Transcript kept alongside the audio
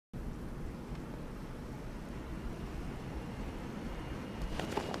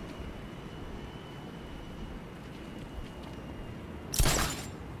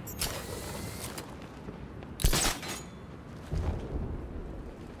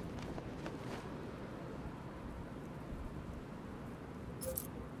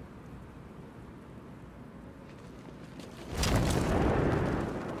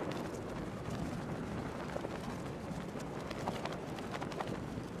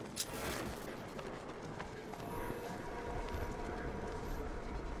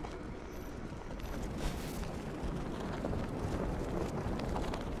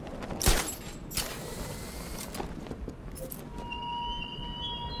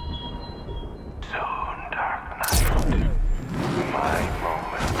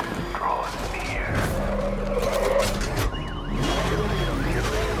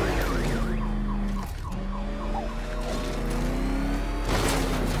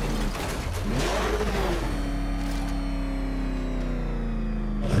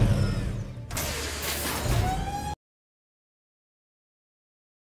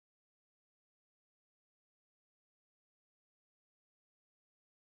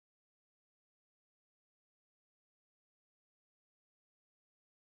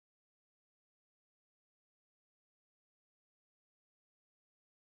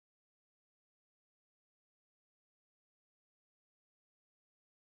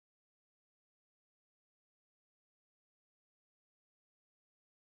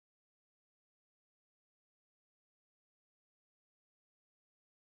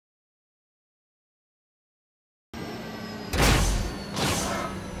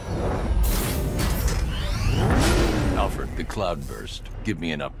the cloudburst. Give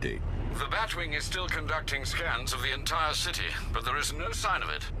me an update. The Batwing is still conducting scans of the entire city, but there is no sign of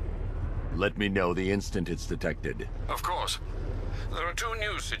it. Let me know the instant it's detected. Of course. There are two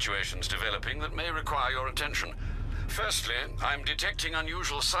news situations developing that may require your attention. Firstly, I'm detecting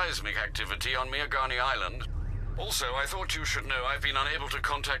unusual seismic activity on Miagani Island. Also, I thought you should know I've been unable to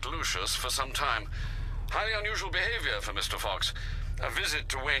contact Lucius for some time. Highly unusual behavior for Mr. Fox. A visit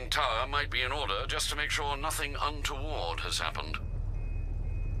to Wayne Tower might be in order just to make sure nothing untoward has happened.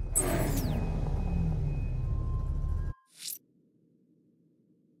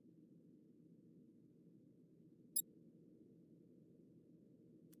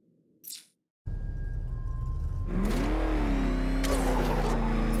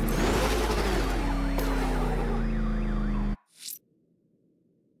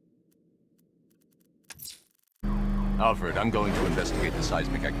 Alfred, I'm going to investigate the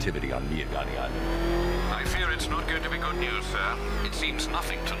seismic activity on Miagani Island. I fear it's not going to be good news, sir. It seems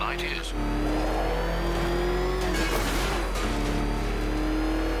nothing tonight is.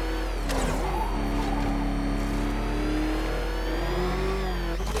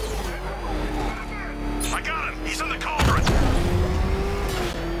 I got him! He's in the cauldron!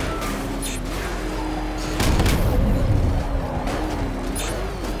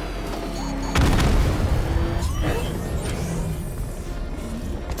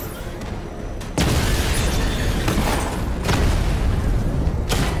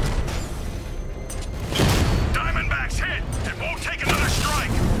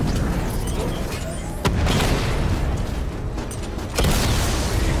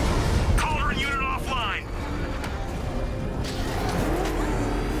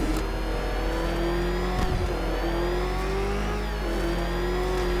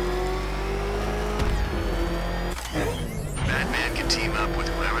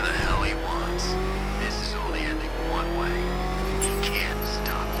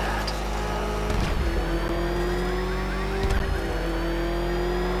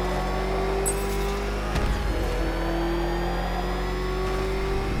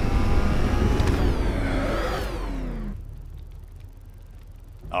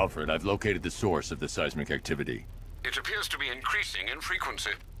 Alfred, I've located the source of the seismic activity. It appears to be increasing in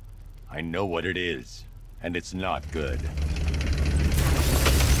frequency. I know what it is, and it's not good.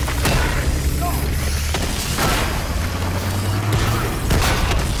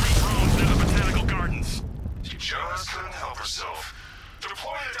 She just couldn't help herself.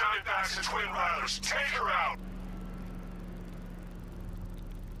 Deploy the Diamondbacks and Twin Riders. Take her out!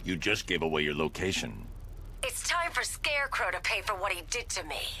 You just gave away your location. It's time for Scarecrow to pay for what he did to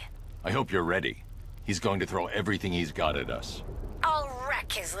me. I hope you're ready. He's going to throw everything he's got at us. I'll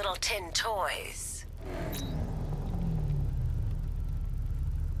wreck his little tin toys.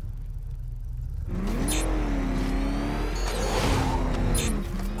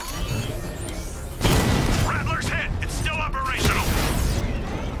 Rattler's hit! It's still operational!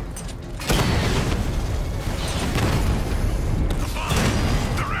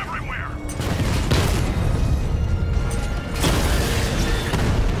 They're everywhere!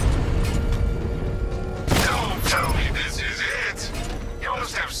 Don't tell me this is it! You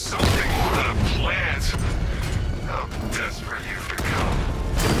must have something more than a plant! How desperate you've become.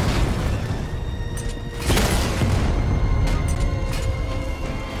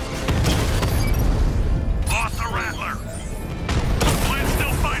 Lost the Rattler! Plant's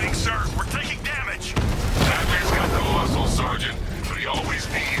still fighting, sir! We're taking damage! That man's got the muscle, Sergeant, but he always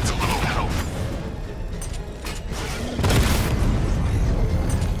needs a little help.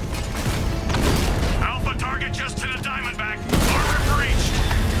 Alpha target just hit a Diamondback. Armor breached.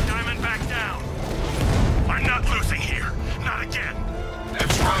 Diamondback down. I'm not losing here. Not again.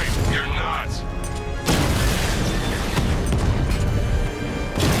 That's right. You're not.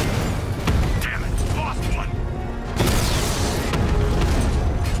 Damn it. Lost one.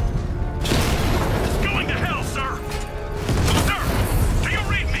 It's going to hell, sir. Sir, do you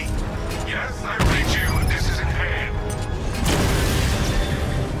read me? Yes, I read you. This is in hand.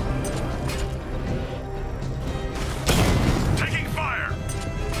 Taking fire!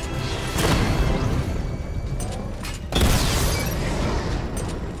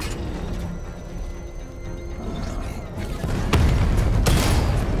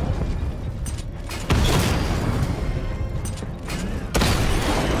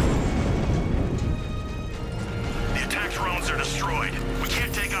 The attack drones are destroyed. We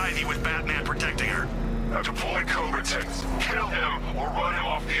can't take Ivy with Batman protecting her. Now deploy Cobra tanks. Kill him or run him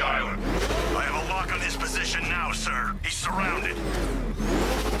off the island. I have a lock on his position now, sir. He's surrounded.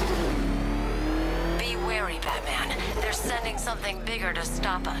 Be wary, Batman. They're sending something bigger to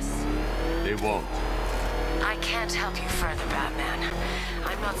stop us. They won't. I can't help you further, Batman.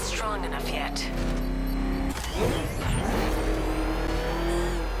 I'm not strong enough yet.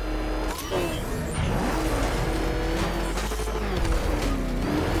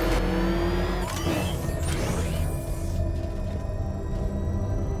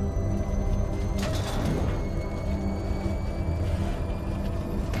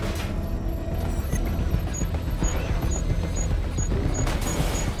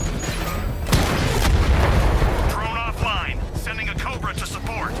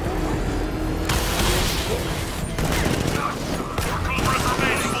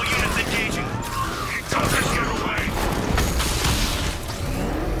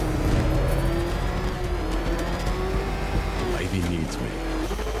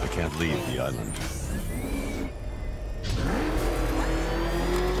 Leave the island.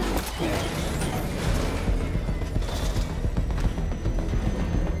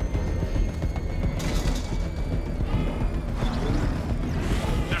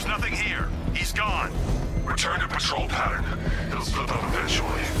 There's nothing here. He's gone. Return to patrol pattern. It'll slip up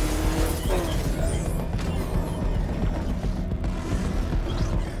eventually.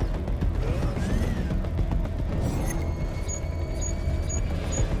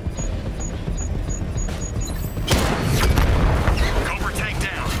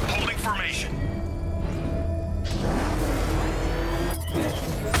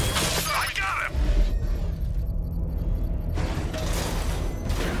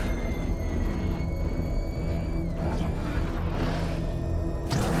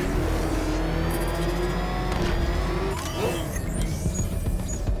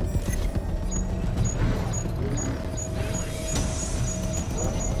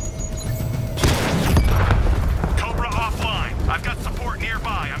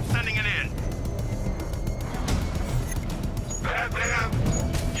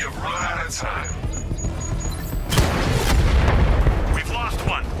 We've lost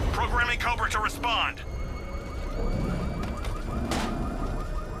one. Programming Cobra to respond.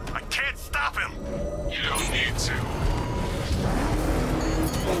 I can't stop him. You don't need to.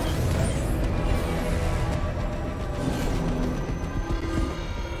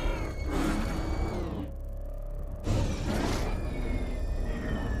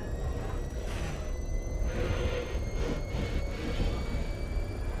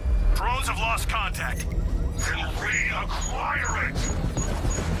 Drones have lost contact. Then reacquire it!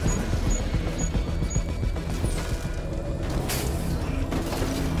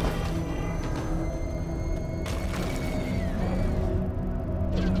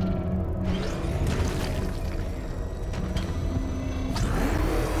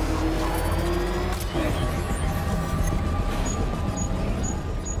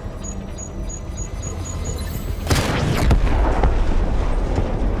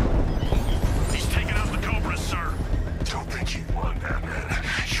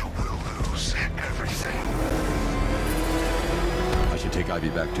 Ivy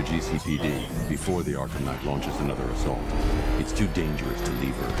back to GCPD before the Arkham Knight launches another assault. It's too dangerous to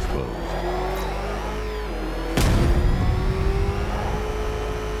leave her exposed.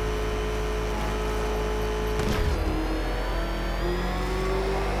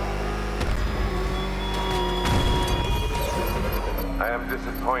 I am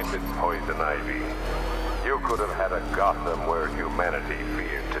disappointed, Poison Ivy. You could have had a Gotham where humanity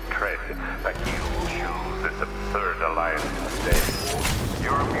feared to tread, but you choose this absurd alliance instead.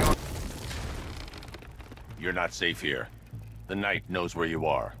 You're not safe here. The Knight knows where you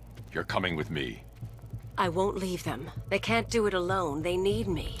are. You're coming with me. I won't leave them. They can't do it alone. They need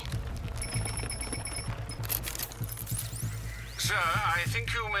me. Sir, I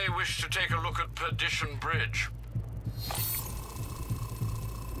think you may wish to take a look at Perdition Bridge.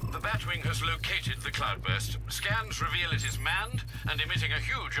 The Batwing has located the cloudburst. Scans reveal it is manned and emitting a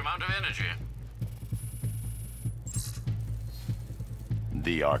huge amount of energy.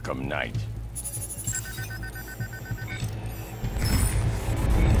 The Arkham Knight.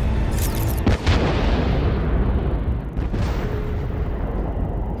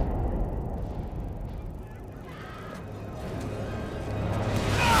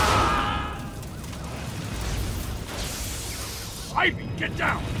 Ivy, get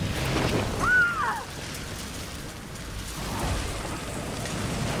down!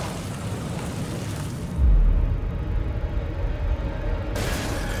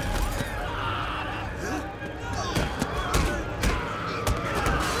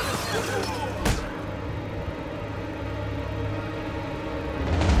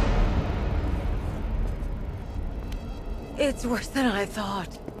 It's worse than I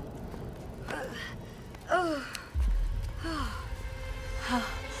thought.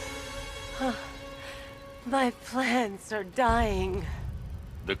 My plants are dying.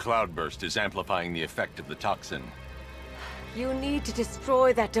 The cloudburst is amplifying the effect of the toxin. You need to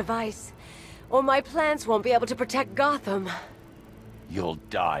destroy that device, or my plants won't be able to protect Gotham. You'll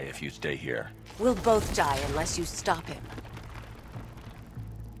die if you stay here. We'll both die unless you stop him.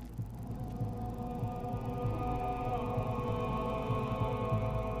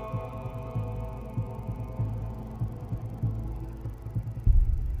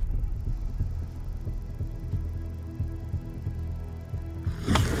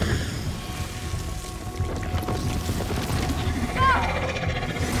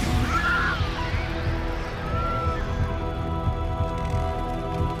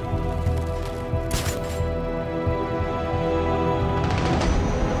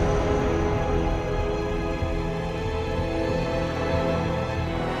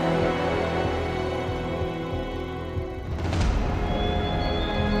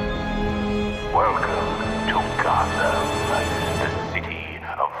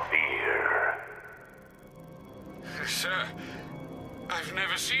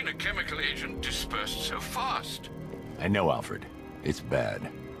 I know, Alfred. It's bad.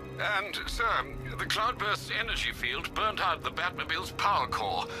 And, sir, the cloudburst's energy field burnt out the Batmobile's power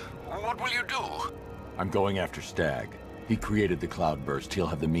core. What will you do? I'm going after Stag. He created the cloudburst. He'll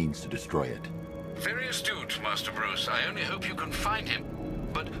have the means to destroy it. Very astute, Master Bruce. I only hope you can find him.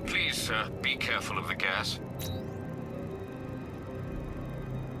 But please, sir, be careful of the gas.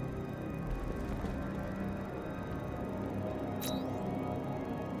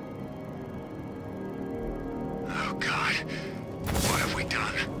 Oh, God. What have we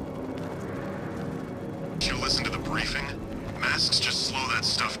done? Did you listen to the briefing? Masks just slow that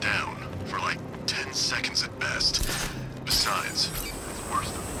stuff down. For like 10 seconds at best. Besides, it's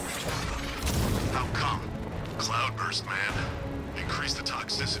worse than... How come? Cloudburst, man. Increase the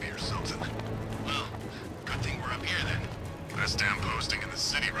toxicity or something. Well, good thing we're up here then. Best damn posting in the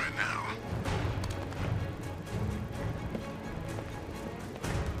city right now.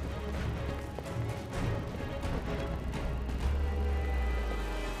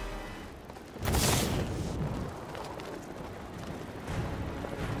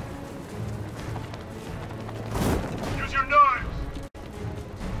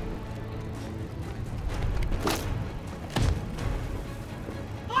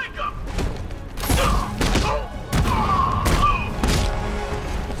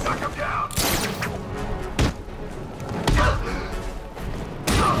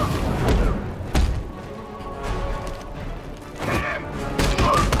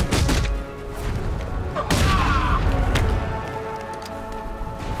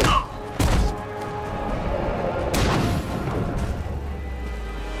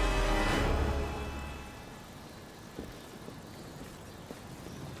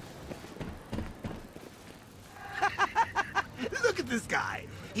 This guy.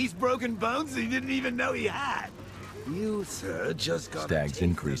 He's broken bones he didn't even know he had. You, sir, just got... Stag's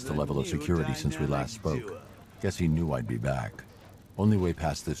increased the level of security since we last spoke. Guess he knew I'd be back. Only way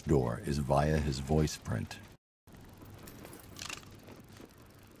past this door is via his voice print.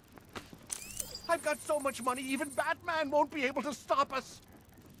 I've got so much money, even Batman won't be able to stop us.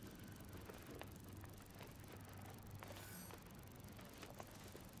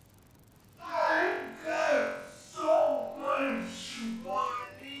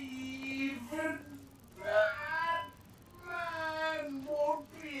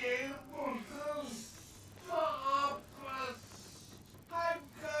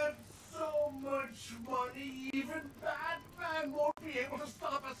 I've got so much money, even Batman won't be able to stop us. I've got so much money, even Batman won't be able to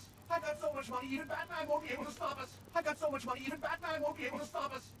stop us. I got so much money, even Batman won't be able to stop us. I got so much money, even Batman won't be able to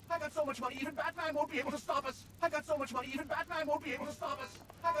stop us. I got so much money, even Batman won't be able to stop us. I got so much money, even Batman won't be able to stop us.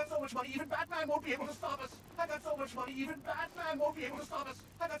 I got so much money, even Batman won't be able to stop us. I got so much money, even Batman won't be able to stop us.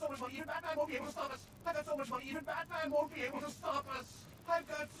 I got so much money, even Batman won't be able to stop us. I got so much money, even Batman won't be able to stop us. I got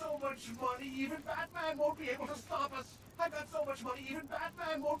so much money, even Batman won't be able to stop us. I got so much money, even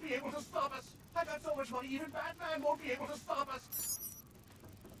Batman won't be able to stop us. I got so much money, even Batman won't be able to stop us.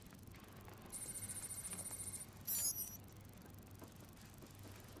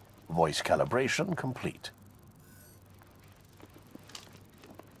 Voice calibration complete.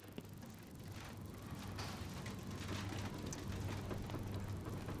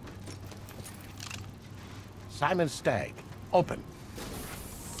 Simon Stagg, open.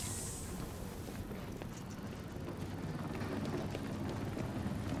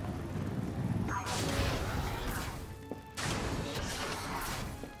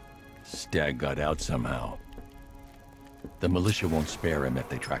 Stagg got out somehow. The militia won't spare him if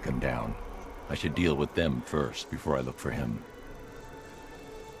they track him down. I should deal with them first before I look for him.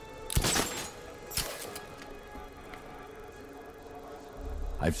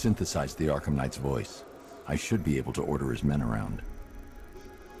 I've synthesized the Arkham Knight's voice. I should be able to order his men around.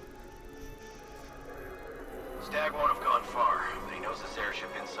 Stagg won't have gone far, but he knows this airship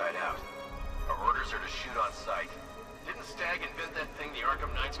inside out. Our orders are to shoot on sight. Didn't Stagg invent that thing the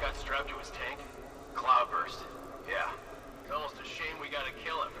Arkham Knight's got strapped to his tank? Cloudburst. Yeah. It's almost a shame we gotta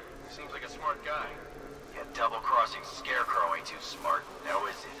kill him. Seems like a smart guy. Yeah, double-crossing Scarecrow ain't too smart, now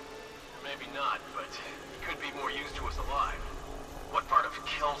is it? Maybe not, but he could be more used to us alive. What part of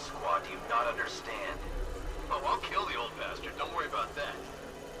Kill Squad do you not understand? Oh, I'll kill the old bastard, don't worry about that.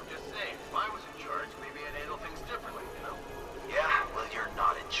 I'm just saying, if I was in charge, maybe I'd handle things differently, you know? Yeah, well, you're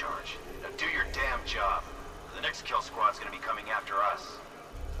not in charge. Now do your damn job. The next Kill Squad's gonna be coming after us.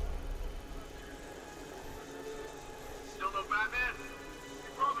 Still no Batman?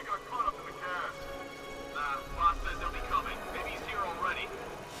 He probably got caught up in the cast. Nah, boss says they'll be coming. Maybe he's here already.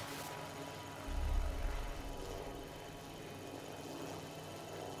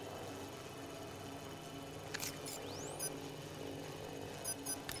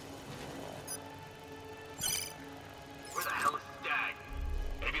 Where the hell is Stagg?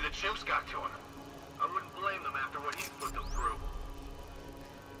 Maybe the chimps got to him. I wouldn't blame them after what he's put them through.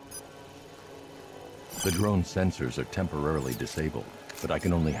 The drone sensors are temporarily disabled, but I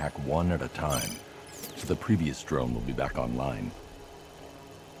can only hack one at a time, so the previous drone will be back online.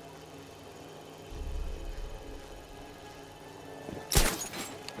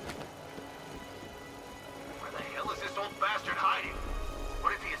 Where the hell is this old bastard hiding?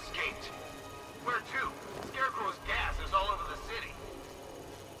 What if he escaped? Where to? Scarecrow's gas is all over the city.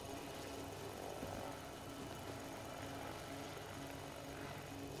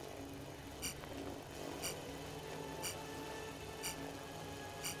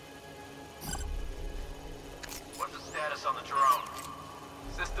 What's the status on the drone?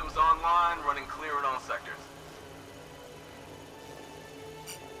 Systems online, running clear in all sectors.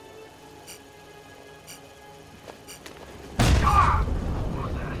 What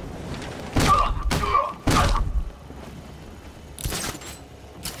was that?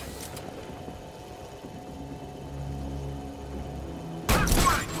 This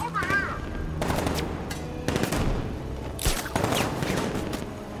way! Over here!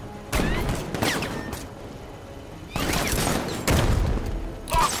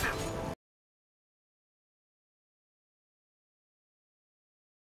 Lost him!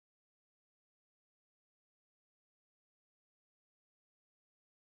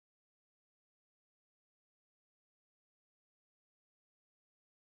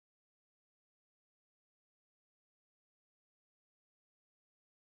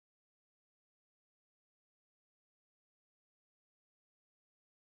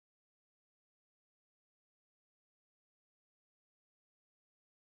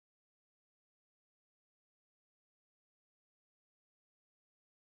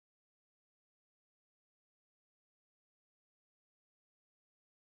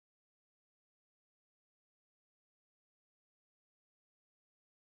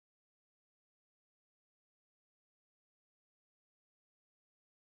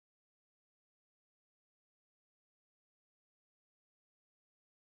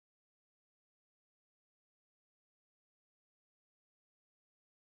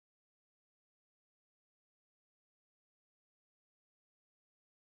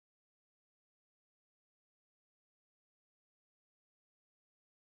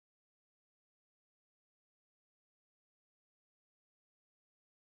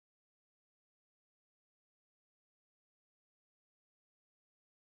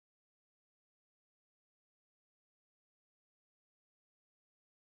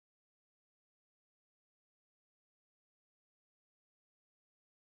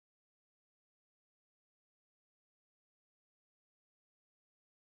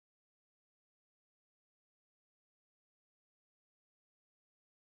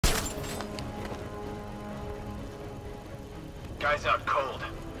 Guy's out cold.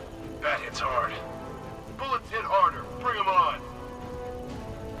 Bat hits hard. Bullets hit harder. Bring him on.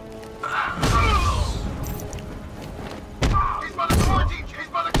 He's by the quarantine! He's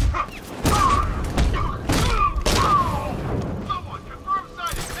by the...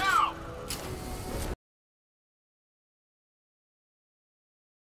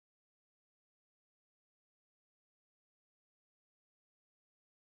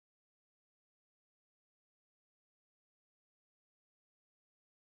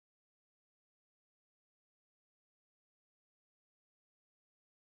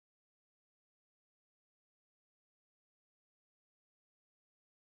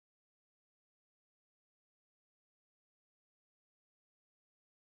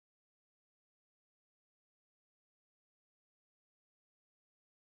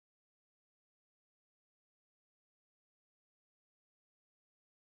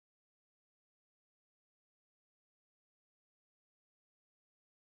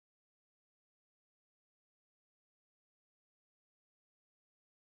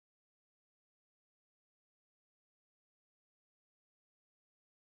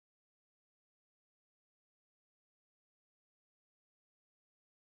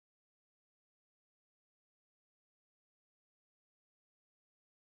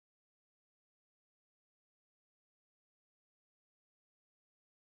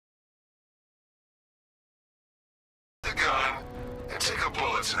 take a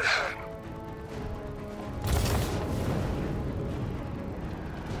bullet to the head.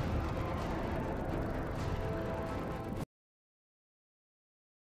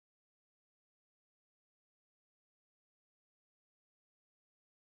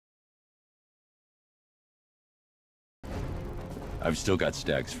 I've still got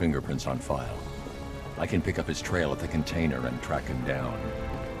Stagg's fingerprints on file. I can pick up his trail at the container and track him down.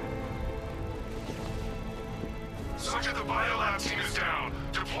 Sergeant, the biolab team is down.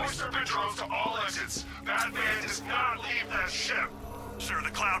 Deploy Serpent drones to all exits. Batman does not leave that ship. Sir, the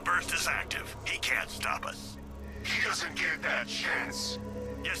cloudburst is active. He can't stop us. He doesn't get that chance.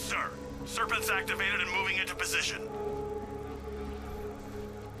 Yes, sir. Serpent's activated and moving into position.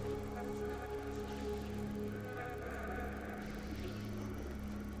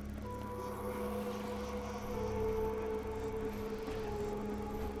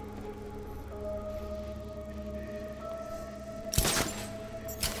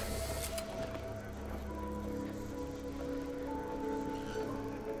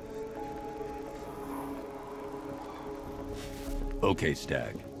 Okay,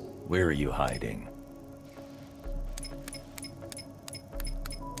 Stagg. Where are you hiding?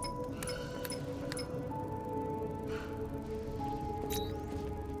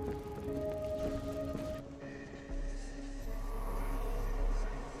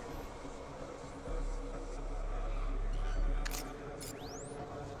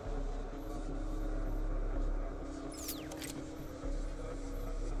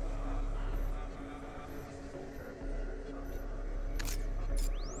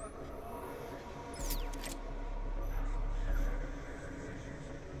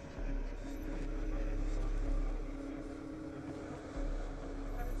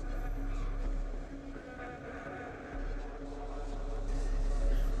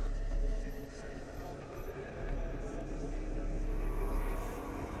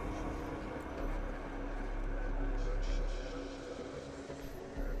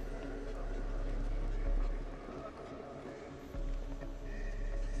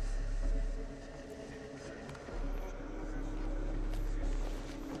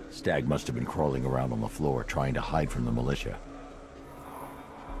 Stagg must have been crawling around on the floor trying to hide from the militia.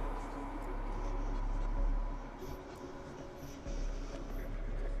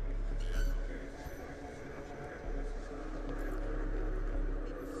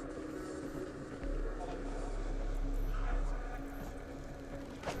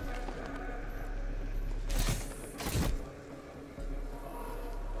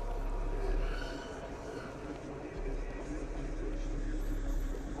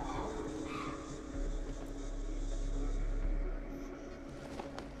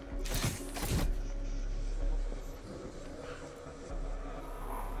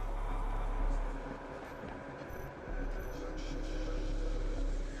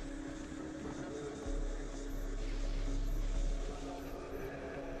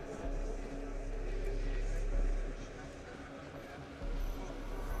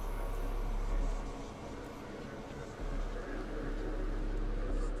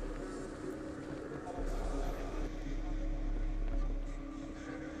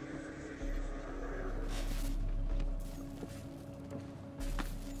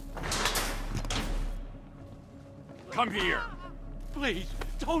 Come here! Please,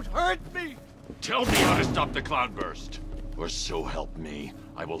 don't hurt me! Tell me how to stop the cloudburst! Or so help me,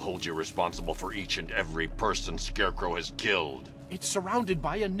 I will hold you responsible for each and every person Scarecrow has killed. It's surrounded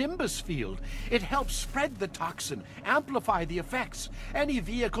by a Nimbus field. It helps spread the toxin, amplify the effects. Any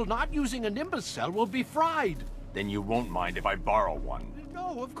vehicle not using a Nimbus cell will be fried. Then you won't mind if I borrow one.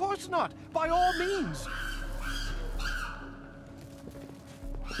 No, of course not. By all means.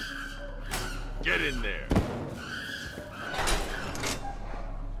 Get in there.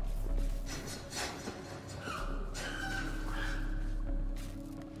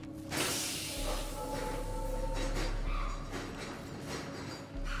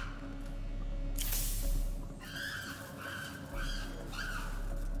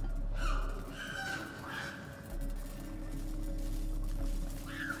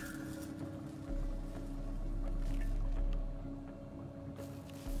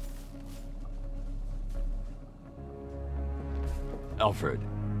 Alfred,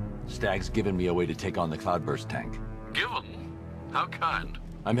 Stagg's given me a way to take on the Cloudburst tank. Given? How kind.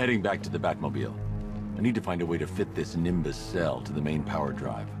 I'm heading back to the Batmobile. I need to find a way to fit this Nimbus cell to the main power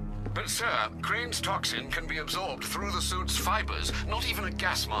drive. But sir, Crane's toxin can be absorbed through the suit's fibers. Not even a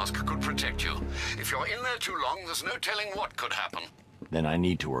gas mask could protect you. If you're in there too long, there's no telling what could happen. Then I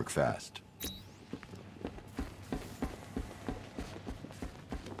need to work fast.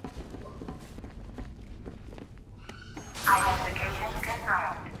 Identification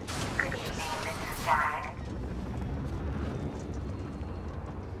confirmed. Good evening, Mrs. Stagg.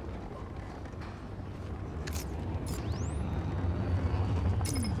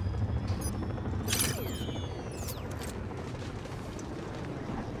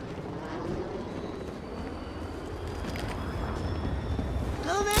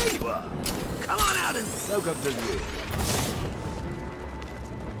 Oh, there you are. Come on out and soak up the view.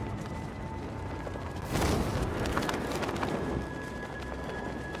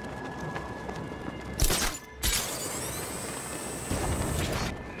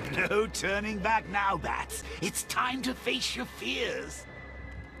 No turning back now, Bats. It's time to face your fears.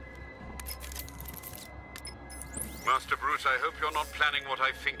 Master Bruce, I hope you're not planning what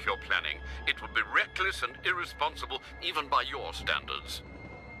I think you're planning. It would be reckless and irresponsible, even by your standards.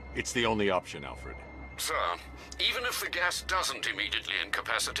 It's the only option, Alfred. Sir, even if the gas doesn't immediately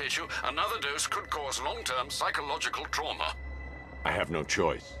incapacitate you, another dose could cause long-term psychological trauma. I have no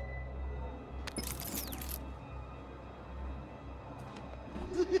choice.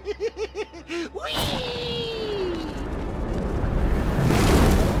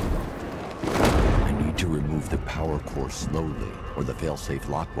 I need to remove the power core slowly, or the failsafe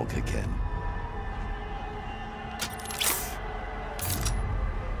lock will kick in.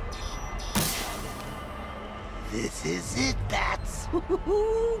 This is it, Bats.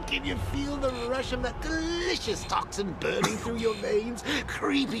 Can you feel the rush of that delicious toxin burning through your veins,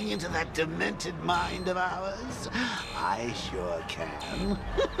 creeping into that demented mind of ours? I sure can.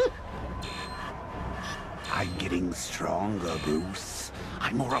 I'm getting stronger, Bruce.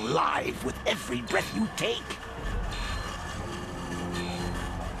 I'm more alive with every breath you take.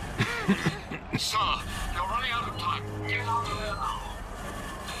 Sir, you're running out of time. Get out of there now.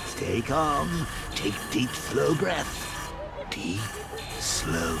 Stay calm. Take deep, slow breaths. Deep,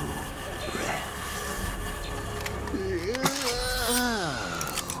 slow breaths.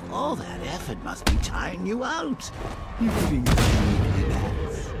 All that effort must be tiring you out. You think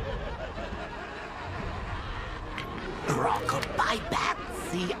Bats. Rock-a-bye, Bats.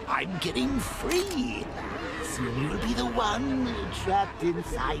 See, I'm getting free. Soon you'll be the one trapped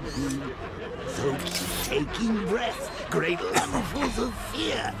inside me. So keep taking breaths, great lungfuls of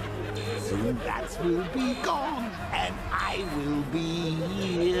fear. Soon Bats will be gone, and I will be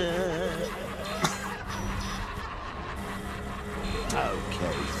here.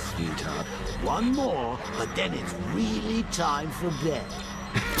 Okay, sweetheart. One more, but then it's really time for bed.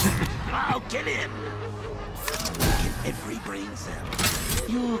 Now get in. Look at every brain cell.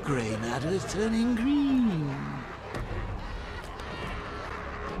 Your gray matter is turning green.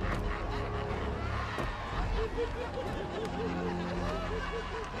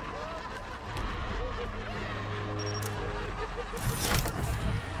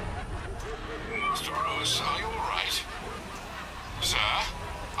 Mr. Bruce, are you all right? Sir,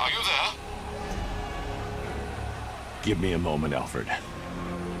 are you there? Give me a moment, Alfred.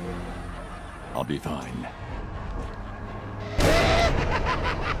 I'll be fine.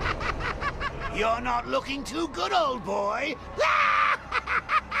 You're not looking too good, old boy.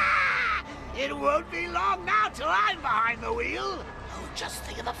 It won't be long now till I'm behind the wheel. Oh, just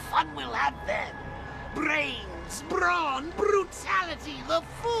think of the fun we'll have then. Brains, brawn, brutality, the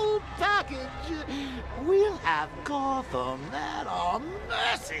full package. We'll have Gotham at our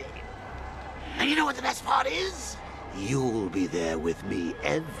mercy. And you know what the best part is? You'll be there with me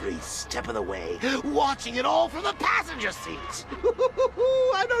every step of the way, watching it all from the passenger seat.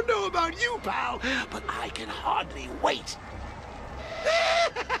 I don't know about you, pal, but I can hardly wait.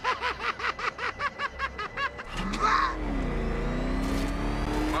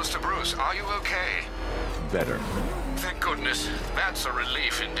 Master Bruce, are you okay? Better. Thank goodness. That's a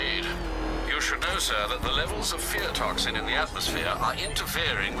relief indeed. You should know, sir, that the levels of fear toxin in the atmosphere are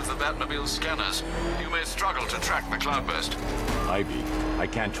interfering with the Batmobile's scanners. You may struggle to track the cloudburst. Ivy, I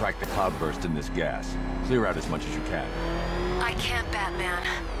can't track the cloudburst in this gas. Clear out as much as you can. I can't, Batman.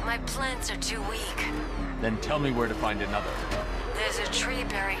 My plants are too weak. Then tell me where to find another. There's a tree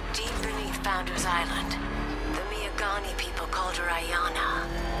buried deep beneath Founders Island. The Miyagani people called her Ayana.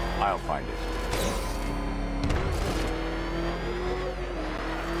 I'll find it.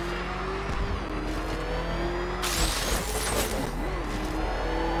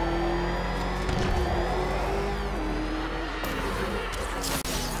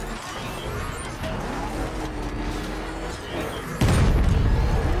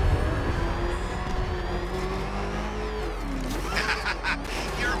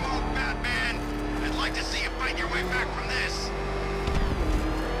 Your move, Batman. I'd like to see you fight your way back from this.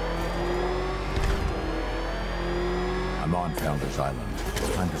 I'm on Founders Island.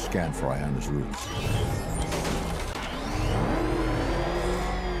 Time to scan for Ayana's roots.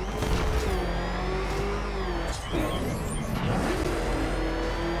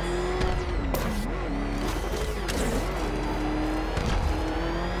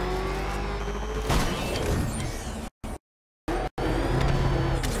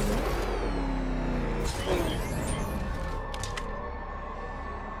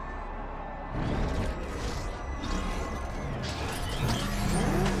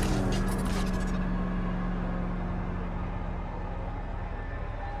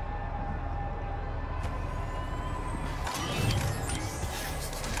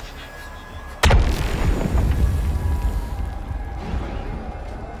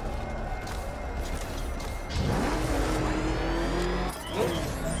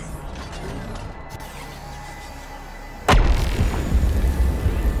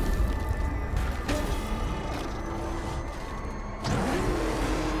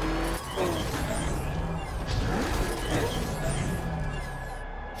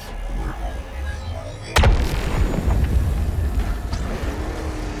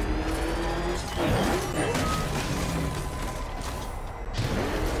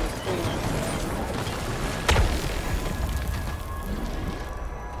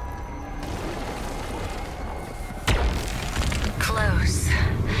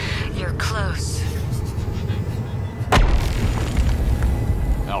 We're close.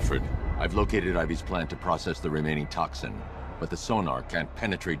 Alfred, I've located Ivy's plant to process the remaining toxin, but the sonar can't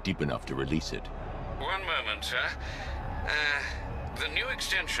penetrate deep enough to release it. One moment, sir. The new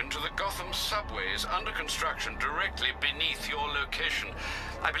extension to the Gotham subway is under construction directly beneath your location.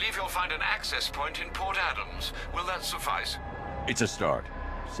 I believe you'll find an access point in Port Adams. Will that suffice? It's a start.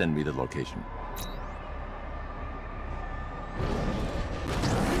 Send me the location.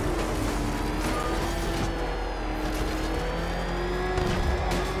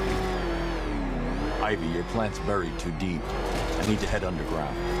 Ivy, your plant's buried too deep. I need to head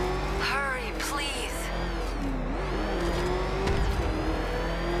underground. Hurry, please.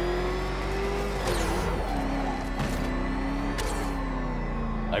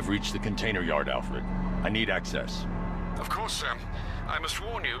 I've reached the container yard, Alfred. I need access. Of course, sir. I must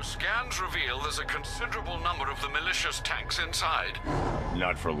warn you, scans reveal there's a considerable number of the malicious tanks inside.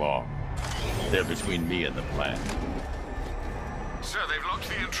 Not for long. They're between me and the plant. Sir, they've locked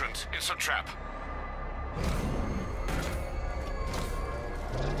the entrance. It's a trap.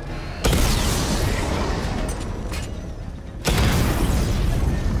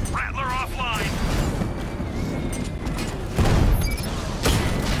 Rattler offline!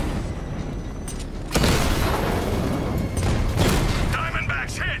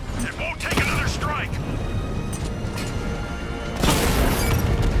 Diamondback's hit! It won't take another strike!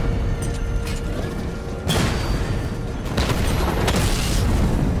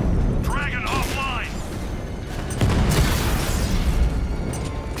 Dragon offline!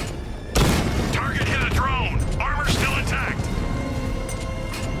 Target hit a drone! Armor still intact!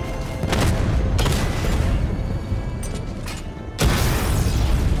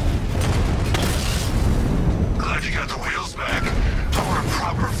 Glad you got the wheels back. I want a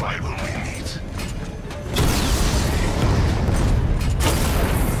proper fight when we meet.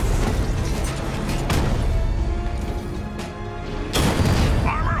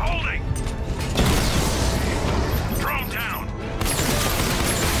 Armor holding! Drone down!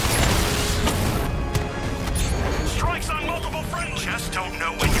 Strikes on multiple friends! Just don't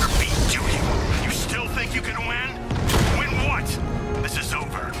know when you're beat, do you? You still think you can win? Win what? This is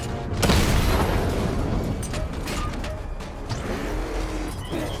over.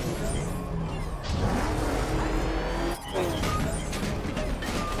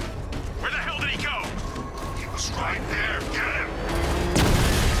 Where the hell did he go? He was right there. Get him!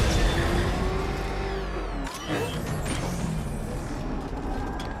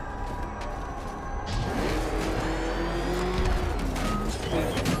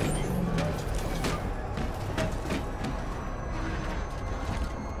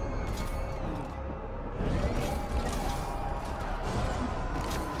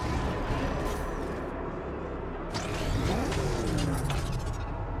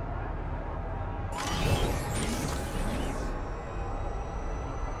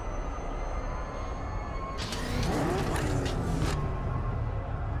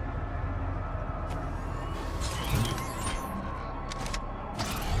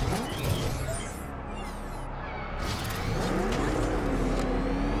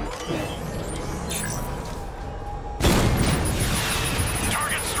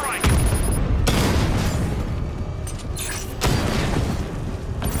 Target strike!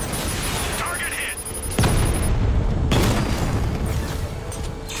 Target hit!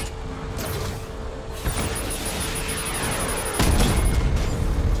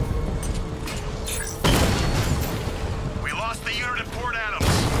 We lost the unit at Port Adams.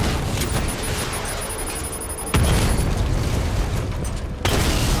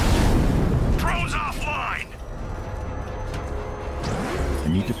 Drones offline! I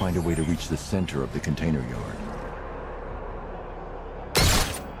need to find a way to reach the center of the container yard.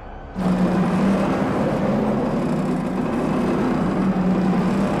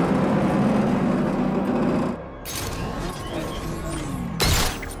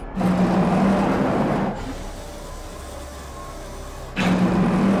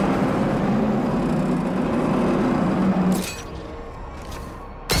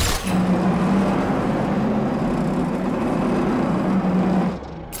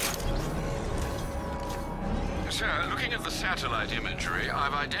 Sir, looking at the satellite imagery,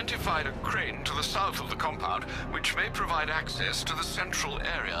 I've identified a crane to the south of the compound, which may provide access to the central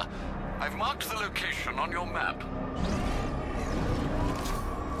area. I've marked the location on your map.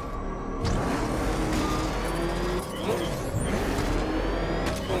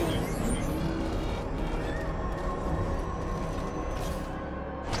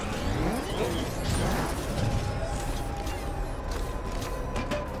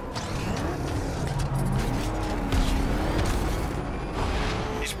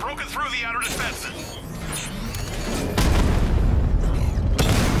 He's broken through the outer defenses.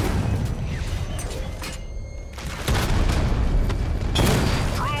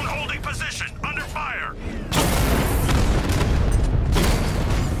 Drone holding position, under fire.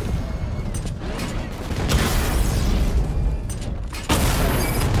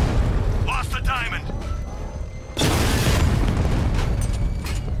 Lost the diamond.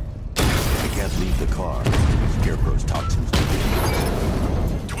 I can't leave the car. Scarecrow's toxins do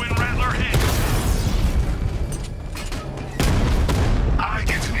damage. Twin Rattler hit. I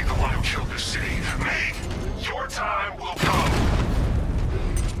get to be the one who killed this city. Me. Your time will come.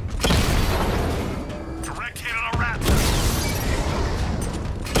 Direct hit on a Rattler.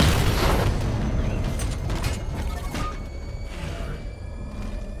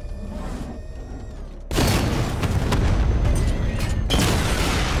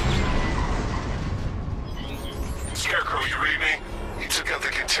 Scarecrow, you read me? He took out the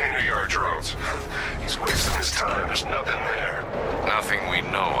container yard drones. He's wasting his time. There's nothing there. Nothing we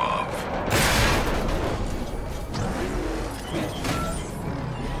know of.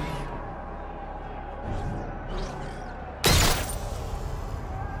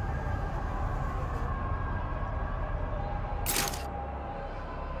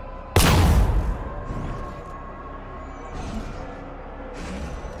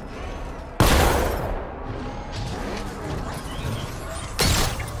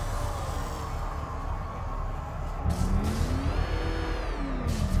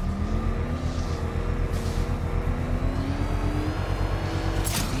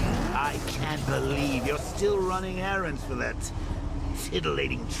 I can't believe you're still running errands for that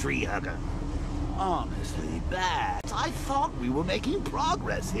titillating tree hugger. Honestly, bad. I thought we were making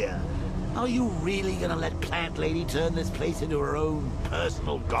progress here. Are you really gonna let Plant Lady turn this place into her own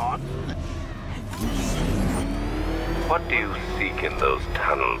personal garden? Have you seen... What do you seek in those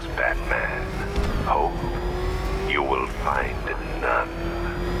tunnels, Batman? Hope? You will find none.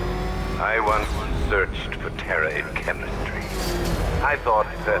 I once searched for terror in chemistry. I thought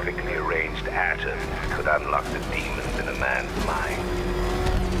perfectly arranged atoms could unlock the demons in a man's mind.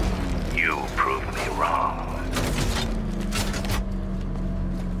 You proved me wrong.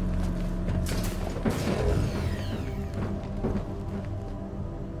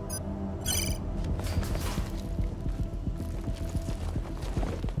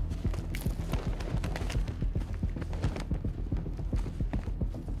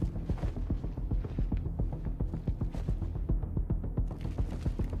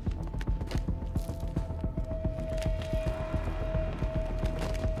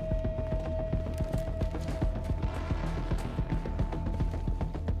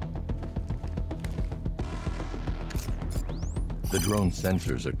 The drone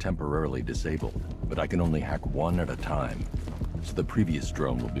sensors are temporarily disabled, but I can only hack one at a time, so the previous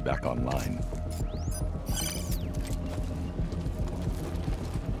drone will be back online.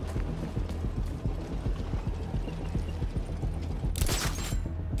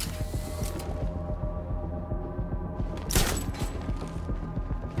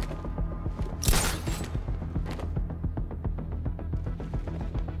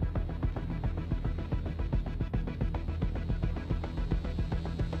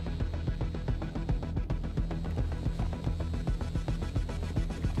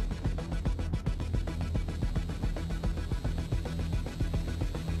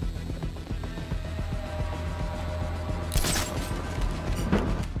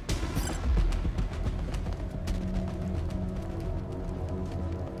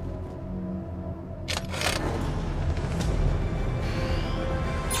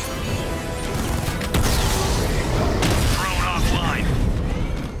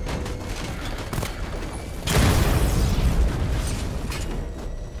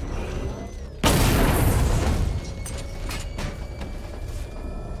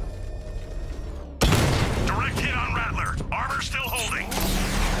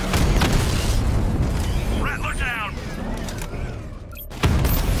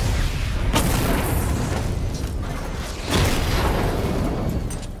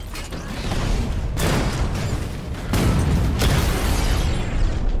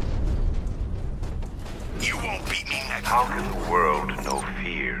 How can the world know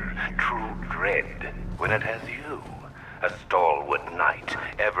fear, true dread, when it has you? A stalwart knight,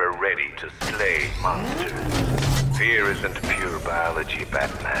 ever ready to slay monsters. Fear isn't pure biology,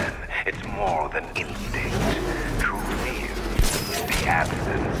 Batman. It's more than instinct. True fear is the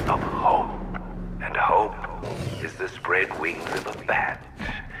absence of hope. And hope is the spread wings of a bat,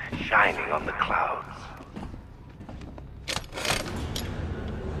 shining on the clouds.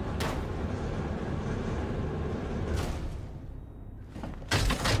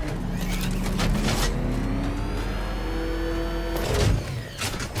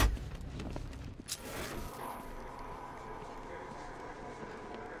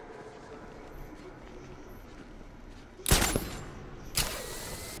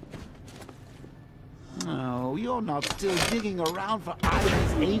 You're not still digging around for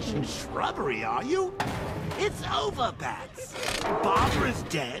Ivy's ancient shrubbery, are you? It's over, Bats. Barbara's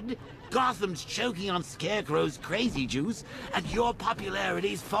dead, Gotham's choking on Scarecrow's crazy juice, and your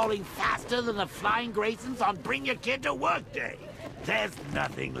popularity's falling faster than the Flying Graysons on Bring Your Kid to Work Day. There's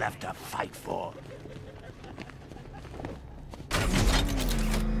nothing left to fight for.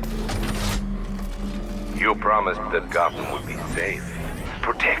 You promised that Gotham would be safe,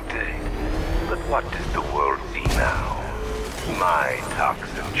 protected. But what does the world see now? My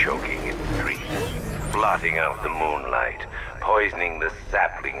toxin choking its streets, blotting out the moonlight, poisoning the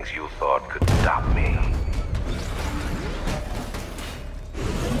saplings you thought could stop me.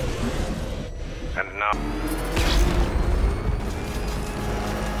 And now...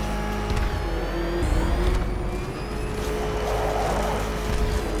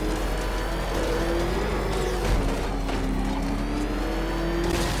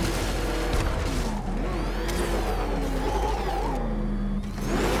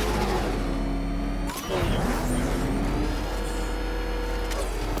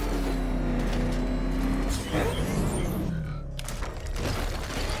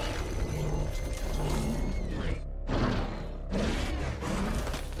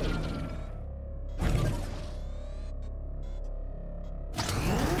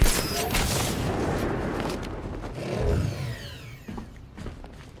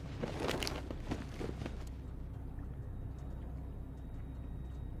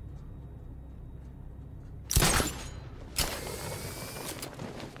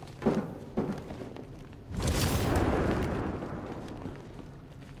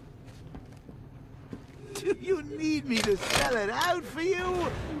 Do you need me to spell it out for you?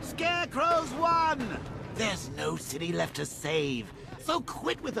 Scarecrow's won! There's no city left to save, so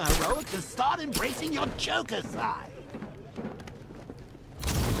quit with the heroics and start embracing your Joker side.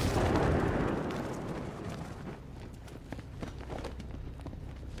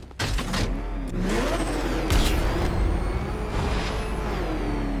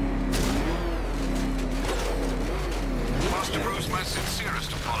 My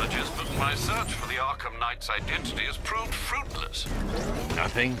sincerest apologies, but my search for the Arkham Knight's identity has proved fruitless.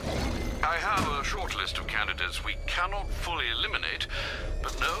 Nothing? I have a short list of candidates we cannot fully eliminate,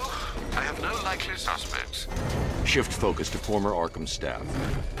 but no, I have no likely suspects. Shift focus to former Arkham staff.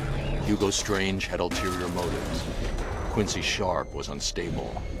 Hugo Strange had ulterior motives. Quincy Sharp was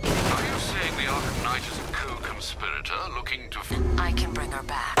unstable. Are you saying the Arkham Knight is a co-conspirator looking to... I can bring her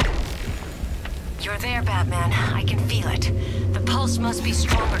back. You're there, Batman. I can feel it. The pulse must be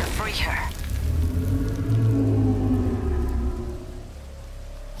stronger to free her.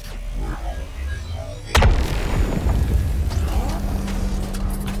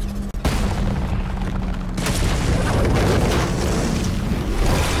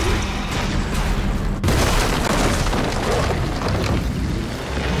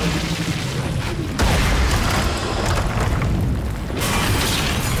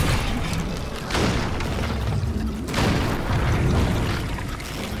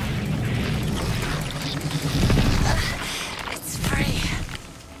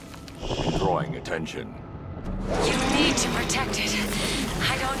 Attention. You need to protect it.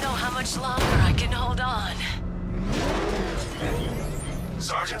 I don't know how much longer I can hold on.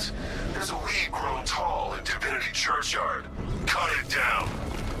 Sergeant, there's a weed grown tall in Divinity Churchyard. Cut it down.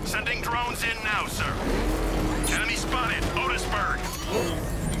 Sending drones in now, sir. Enemy spotted. Otisburg.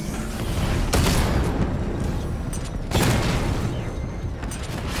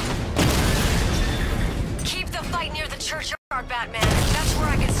 Keep the fight near the churchyard, Batman. That's where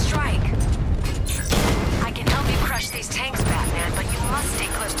I can strike. I can help you crush these tanks, Batman, but you must stay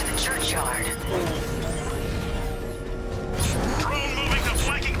close to the churchyard. Drone moving to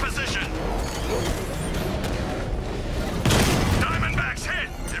flanking position. Diamondback's hit.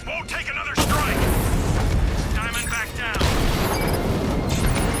 It won't take another strike. Diamondback down.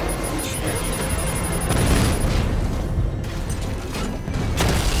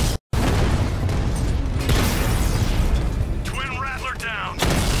 Twin Rattler down.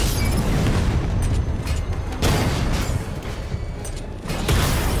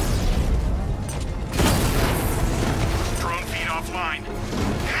 Drone feed offline.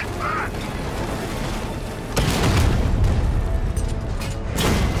 Hit back!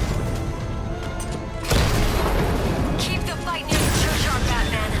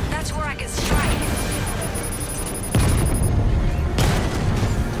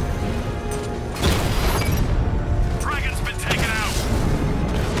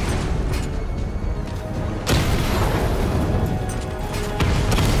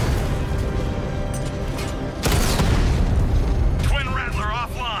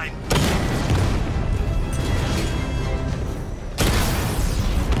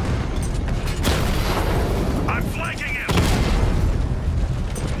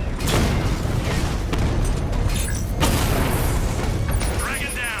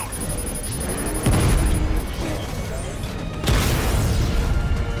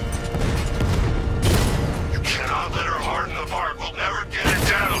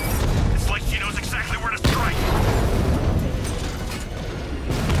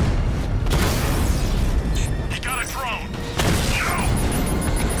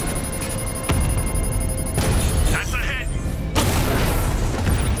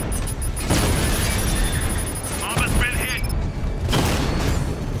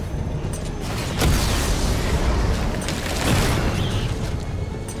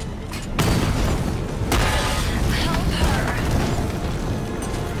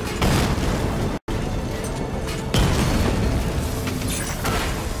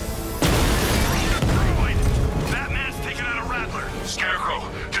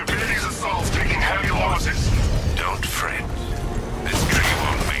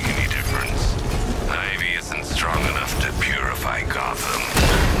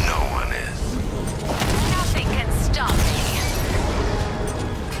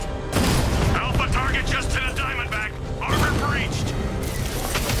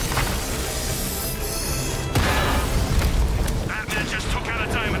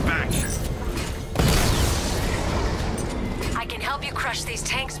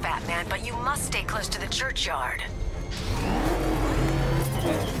 but you must stay close to the churchyard.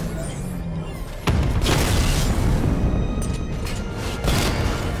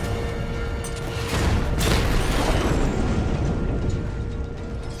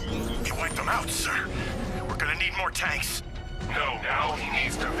 You wiped them out, sir. We're gonna need more tanks. No, now he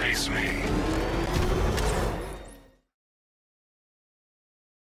needs to face me.